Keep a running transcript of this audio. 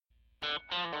We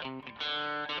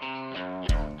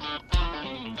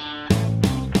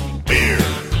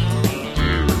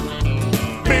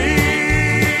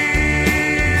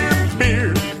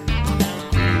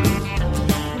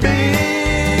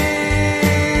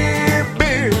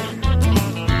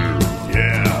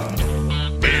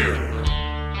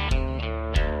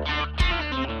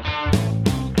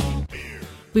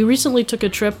recently took a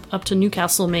trip up to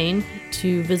Newcastle, Maine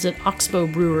to visit Oxbow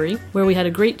Brewery, where we had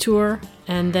a great tour,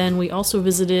 and then we also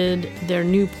visited their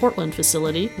new Portland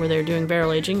facility, where they're doing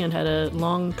barrel aging, and had a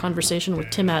long conversation with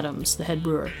Tim Adams, the head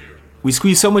brewer. We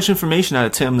squeezed so much information out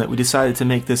of Tim that we decided to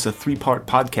make this a 3-part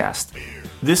podcast.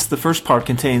 The first part,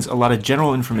 contains a lot of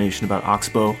general information about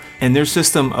Oxbow and their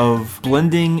system of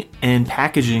blending and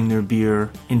packaging their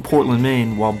beer in Portland,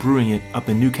 Maine, while brewing it up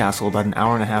in Newcastle, about an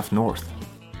hour and a half north.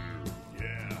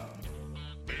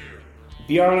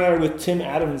 VR and I are with Tim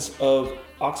Adams of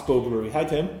Oxbow Brewery. Hi,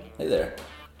 Tim. Hey there.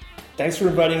 Thanks for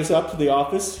inviting us up to the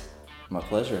office. My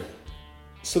pleasure.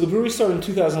 So the brewery started in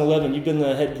 2011. You've been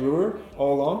the head brewer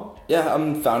all along? Yeah,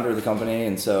 I'm founder of the company,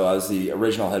 and so I was the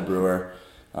original head brewer.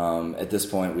 At this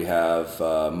point, we have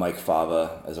Mike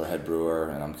Fava as our head brewer,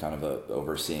 and I'm kind of a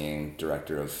overseeing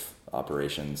director of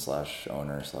operations /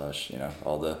 owner /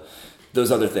 all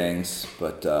those other things.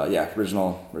 But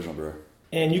original brewer.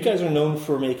 And you guys are known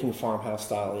for making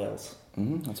farmhouse-style ales.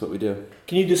 Mm-hmm, that's what we do.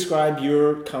 Can you describe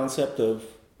your concept of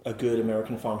a good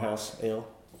American farmhouse ale?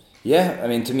 Yeah, I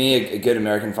mean, to me, a good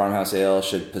American farmhouse ale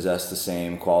should possess the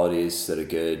same qualities that a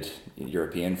good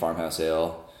European farmhouse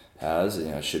ale has.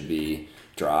 It should be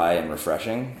dry and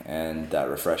refreshing, and that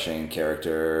refreshing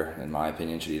character, in my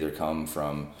opinion, should either come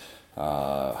from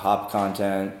hop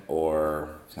content or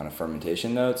kind of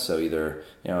fermentation notes. So either,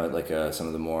 some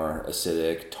of the more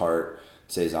acidic, tart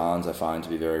saisons I find to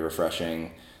be very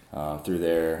refreshing through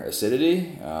their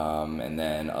acidity, and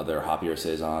then other hoppier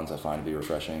saisons I find to be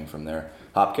refreshing from their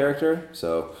hop character.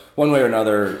 So one way or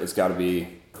another, it's got to be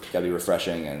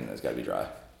refreshing, and it's got to be dry.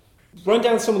 Run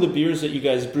down some of the beers that you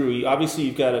guys brew. Obviously,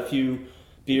 you've got a few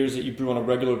beers that you brew on a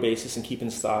regular basis and keep in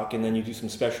stock, and then you do some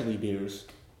specialty beers.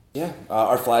 Yeah,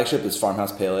 our flagship is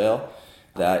Farmhouse Pale Ale.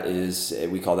 That is,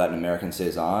 we call that an American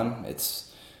saison.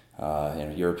 It's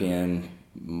European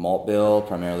malt bill,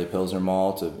 primarily Pilsner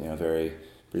malt, very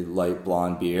light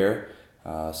blonde beer,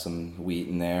 some wheat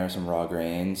in there, some raw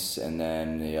grains, and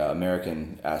then the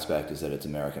American aspect is that it's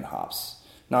American hops.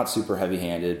 Not super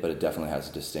heavy-handed, but it definitely has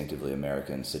a distinctively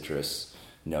American citrus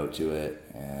note to it,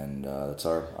 and that's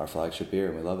our flagship beer,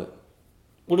 and we love it.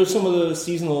 What are some of the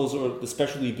seasonals or the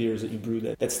specialty beers that you brew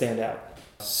that stand out?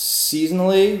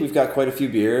 Seasonally, we've got quite a few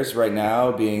beers. Right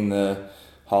now, being the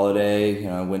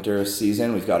holiday, winter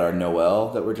season, we've got our Noel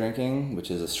that we're drinking, which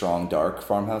is a strong, dark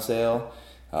farmhouse ale.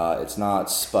 It's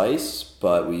not spiced,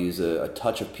 but we use a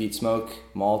touch of peat smoke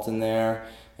malt in there,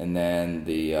 and then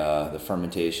the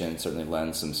fermentation certainly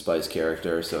lends some spice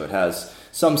character. So it has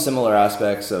some similar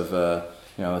aspects of a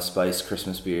spiced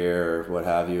Christmas beer or what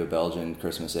have you, a Belgian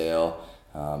Christmas ale,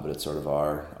 but it's sort of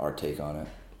our take on it.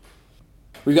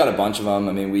 We've got a bunch of them.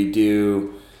 I mean, we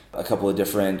do a couple of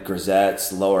different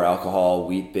grisettes, lower alcohol,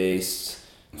 wheat-based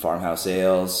farmhouse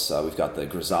ales. We've got the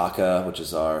Grisaka, which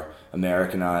is our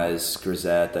Americanized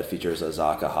grisette that features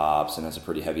Azacca hops and has a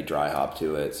pretty heavy dry hop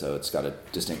to it, so it's got a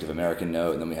distinctive American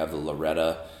note. And then we have the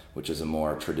Loretta, which is a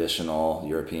more traditional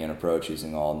European approach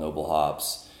using all noble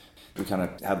hops. We kind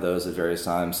of have those at various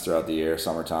times throughout the year.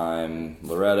 Summertime,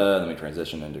 Loretta, then we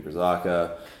transition into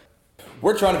Grisaka.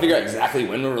 We're trying to figure out exactly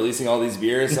when we're releasing all these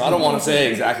beers, so I don't want to say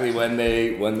exactly when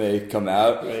they come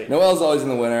out. Right. Noel's always in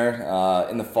the winter.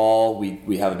 In the fall,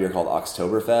 we have a beer called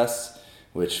Oktoberfest,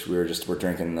 which we're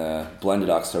drinking the blended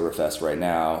Oktoberfest right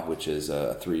now, which is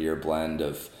a 3-year blend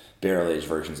of barrel-aged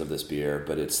versions of this beer.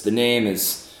 But the name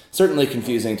is certainly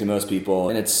confusing to most people.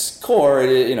 In its core, it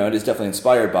is definitely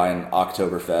inspired by an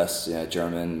Oktoberfest,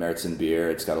 German Märzen beer.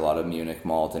 It's got a lot of Munich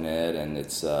malt in it, and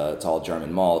it's all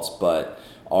German malts, but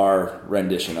our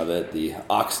rendition of it, the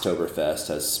Oktoberfest,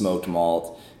 has smoked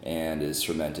malt and is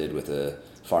fermented with a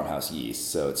farmhouse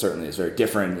yeast. So it certainly is very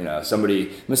different. If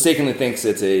somebody mistakenly thinks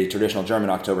it's a traditional German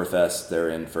Oktoberfest, they're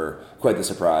in for quite the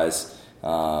surprise.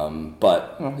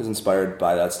 But it's inspired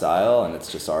by that style, and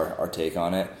it's just our take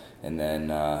on it. And then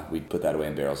we put that away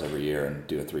in barrels every year and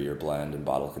do a 3-year blend and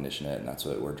bottle condition it, and that's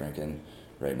what we're drinking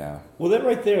right now. Well, that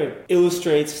right there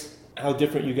illustrates how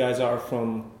different you guys are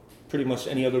from pretty much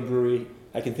any other brewery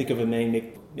I can think of in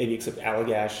Maine, maybe except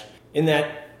Allagash, in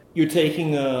that you're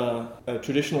taking a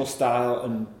traditional style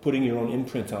and putting your own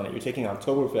imprint on it. You're taking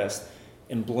Oktoberfest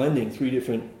and blending 3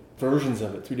 different versions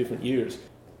of it, 3 different years.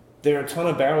 There are a ton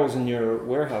of barrels in your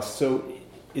warehouse, so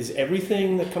is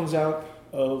everything that comes out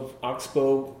of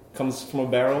Oxbow comes from a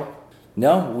barrel?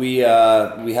 No, we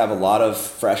have a lot of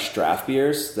fresh draft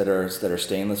beers that are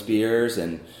stainless beers,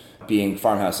 and being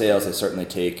farmhouse ales, they certainly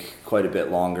take quite a bit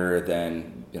longer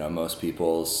than most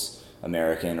people's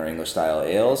American or English style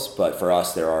ales. But for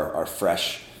us, there are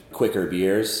fresh, quicker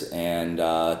beers, and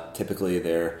typically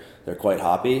they're quite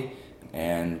hoppy,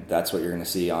 and that's what you're going to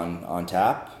see on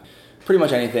tap. Pretty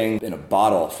much anything in a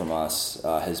bottle from us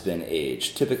has been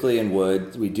aged. Typically in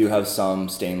wood. We do have some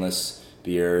stainless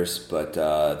beers, but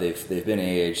they've been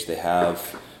aged. They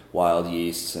have wild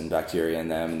yeasts and bacteria in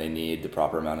them, and they need the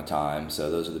proper amount of time. So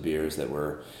those are the beers that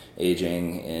we're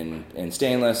aging in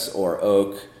stainless or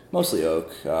oak, mostly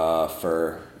oak,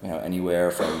 for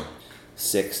anywhere from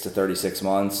 6 to 36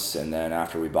 months, and then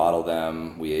after we bottle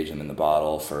them, we age them in the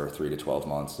bottle for 3 to 12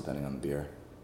 months, depending on the beer.